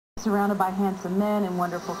Surrounded by handsome men and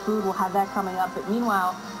wonderful food. We'll have that coming up. But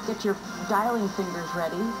meanwhile, get your dialing fingers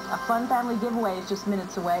ready. A fun family giveaway is just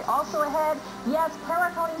minutes away. Also ahead, yes,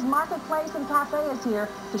 Perricones Marketplace and Cafe is here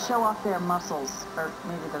to show off their mussels. Or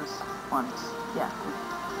maybe those ones. Yeah.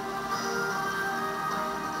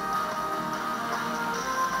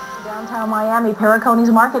 Downtown Miami,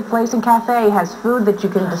 Perricones Marketplace and Cafe has food that you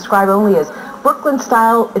can describe only as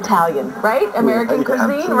Brooklyn-style Italian, right? American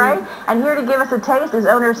cuisine, absolutely. right? And here to give us a taste is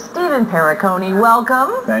owner Stephen Perricone.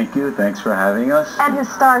 Welcome. Thank you. Thanks for having us. And his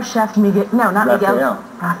star chef, Miguel. No, not Rafael. Miguel.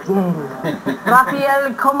 Rafael.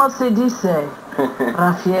 Rafael, como se dice?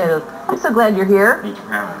 Rafael. I'm so glad you're here. Thank you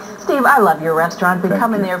for having us. Steve, I love your restaurant. Been Thank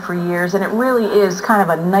coming you. there for years, and it really is kind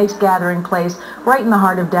of a nice gathering place right in the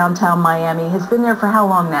heart of downtown Miami. Has been there for how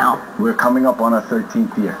long now? We're coming up on our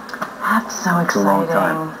 13th year. That's so exciting. a long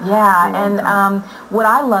time. Yeah, It's a long and time. what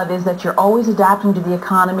I love is that you're always adapting to the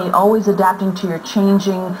economy, always adapting to your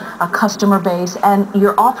changing customer base, and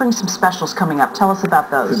you're offering some specials coming up. Tell us about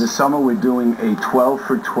For the those. summer, we're doing a 12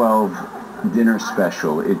 for 12 dinner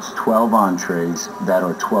special. It's 12 entrees that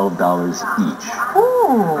are $12 each.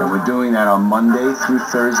 Ooh. And we're doing that on Monday through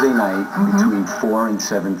Thursday night between 4 and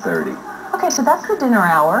 7:30. Okay, so that's the dinner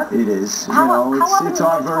hour. It is. How often It's do you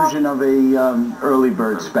our do 12? version of a early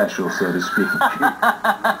bird special, so to speak.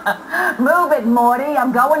 Move it, Morty.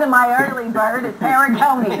 I'm going to my early bird at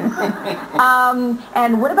Perricones.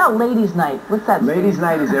 And what about Ladies' Night? What's that? Ladies'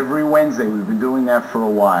 Night is every Wednesday. We've been doing that for a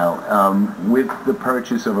while. With the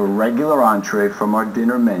purchase of a regular entree from our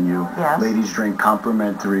dinner menu, Yes. ladies drink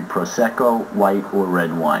complimentary Prosecco, white, or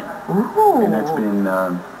red wine. Ooh. And that's been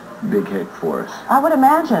a big hit for us. I would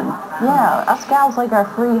imagine. Yeah, us gals like our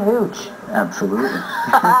free hooch. Absolutely.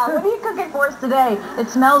 What are you cooking for us today? It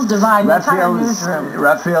smells divine. The entire newsroom.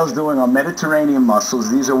 Rafael's doing our Mediterranean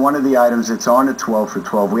mussels. These are one of the items that's on the 12 for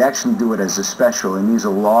 12. We actually do it as a special, and these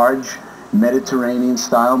are large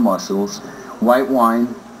Mediterranean-style mussels, white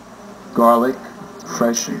wine, garlic,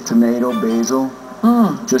 fresh tomato, basil,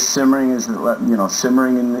 just simmering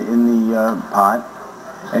simmering in the pot,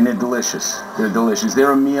 and they're delicious. They're delicious.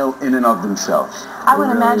 They're a meal in and of themselves. I would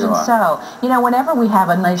They really imagine are. so. You know, whenever we have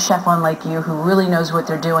a nice chef on like you who really knows what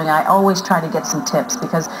they're doing, I always try to get some tips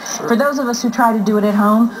because for those of us who try to do it at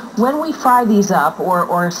home, when we fry these up, or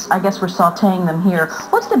I guess we're sautéing them here,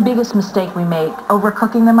 what's the biggest mistake we make?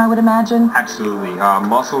 Overcooking them, I would imagine? Absolutely.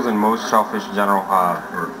 Mussels and most shellfish in general,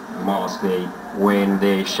 or mollusks, when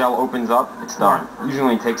the shell opens up, it's done. Usually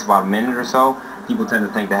only takes about a minute or so. People tend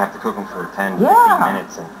to think they have to cook them for 10, 15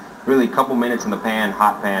 minutes. And really, a couple minutes in the pan,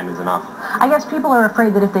 hot pan, is enough. I guess people are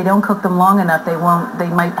afraid that if they don't cook them long enough, they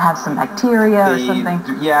might have some bacteria or something.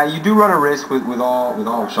 Yeah, you do run a risk with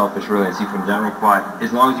all shellfish, really, and seafood in general. But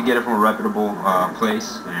as long as you get it from a reputable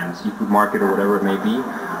place, and seafood market or whatever it may be,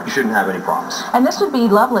 you shouldn't have any problems. And this would be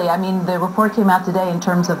lovely. I mean, the report came out today in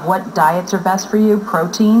terms of what diets are best for you.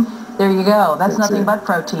 Protein. There you go. That's nothing it. but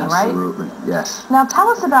protein, right? Absolutely, yes. Now tell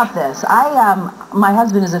us about this. My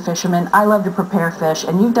husband is a fisherman. I love to prepare fish,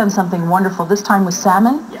 and you've done something wonderful. This time with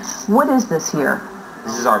salmon. Yes. What is this here?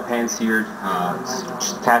 This is our pan-seared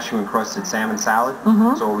cashew-encrusted salmon salad.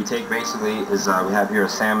 So what we take basically is we have here a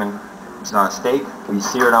salmon steak. We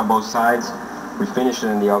sear it on both sides. We finish it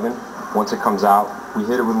in the oven. Once it comes out, we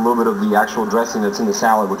hit it with a little bit of the actual dressing that's in the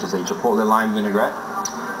salad, which is a chipotle lime vinaigrette.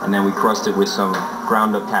 And then we crust it with some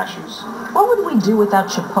ground up cashews. What would we do without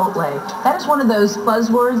chipotle? That is one of those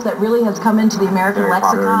buzzwords that really has come into the American Very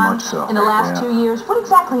lexicon very much so. in the last Yeah. 2 years. What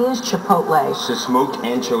exactly is chipotle? It's a smoked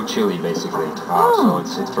ancho chili, basically. So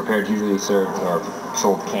it's prepared, usually served or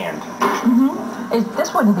sold canned.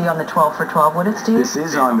 This wouldn't be on the 12 for 12, would it, Steve? This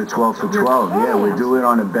is on the 12 for 12. Yeah, we do it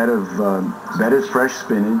on a bed of fresh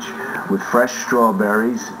spinach with fresh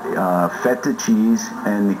strawberries, feta cheese,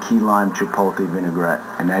 and the key lime chipotle vinaigrette.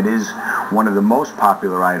 And that is one of the most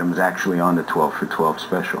popular items actually on the 12 for 12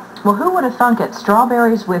 special. Well, who would have thunk it?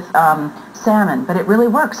 Strawberries with salmon, but it really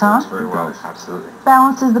works, huh? It's very well, absolutely.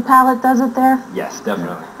 Balances the palate, does it there? Yes,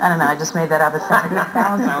 definitely. I don't know, I just made that up. It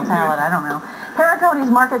balances the palate, I don't know. Perricones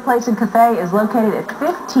Marketplace and Cafe is located at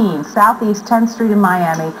 15 Southeast 10th Street in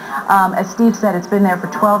Miami. As Steve said, it's been there for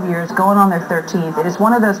 12 years, going on their 13th. It is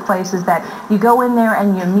one of those places that you go in there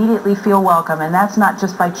and you immediately feel welcome, and that's not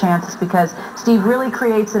just by chance. It's because Steve really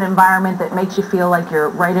creates an environment that makes you feel like you're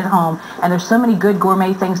right at home, and there's so many good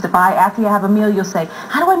gourmet things to buy. After you have a meal, you'll say,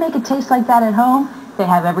 how do I make it taste like that at home? They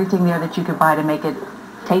have everything there that you could buy to make it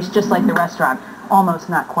taste just like the restaurant. Almost,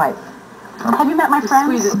 not quite. Have you met my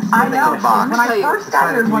friends? I know. box. When I first got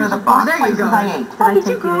here, it was one of the first places I ate. Did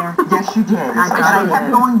you go there? Yes, you did. And I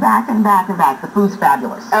kept going back and back and back. The food's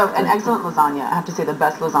fabulous. Oh, and excellent lasagna. I have to say the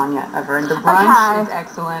best lasagna ever. And the brunch is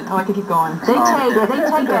excellent. Oh, I could keep going.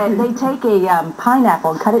 They take a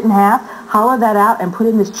pineapple and cut it in half, hollow that out, and put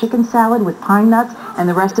in this chicken salad with pine nuts and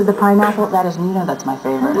the rest of the pineapple. That is, that's my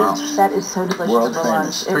favorite. Wow. That is so delicious World for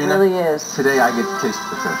famous. lunch. It really is. Today I get to taste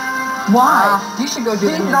the fish. Why? You should go do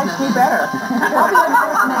Steve likes me better. I'll be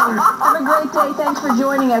listening. Have a great day. Thanks for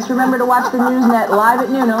joining us. Remember to watch the Newsnet live at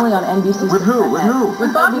noon only on NBC. With who? With who?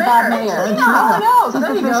 With Bob Mayer. I know. He's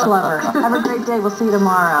a fish lover. Have a great day. We'll see you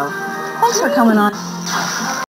tomorrow. Thanks for coming on.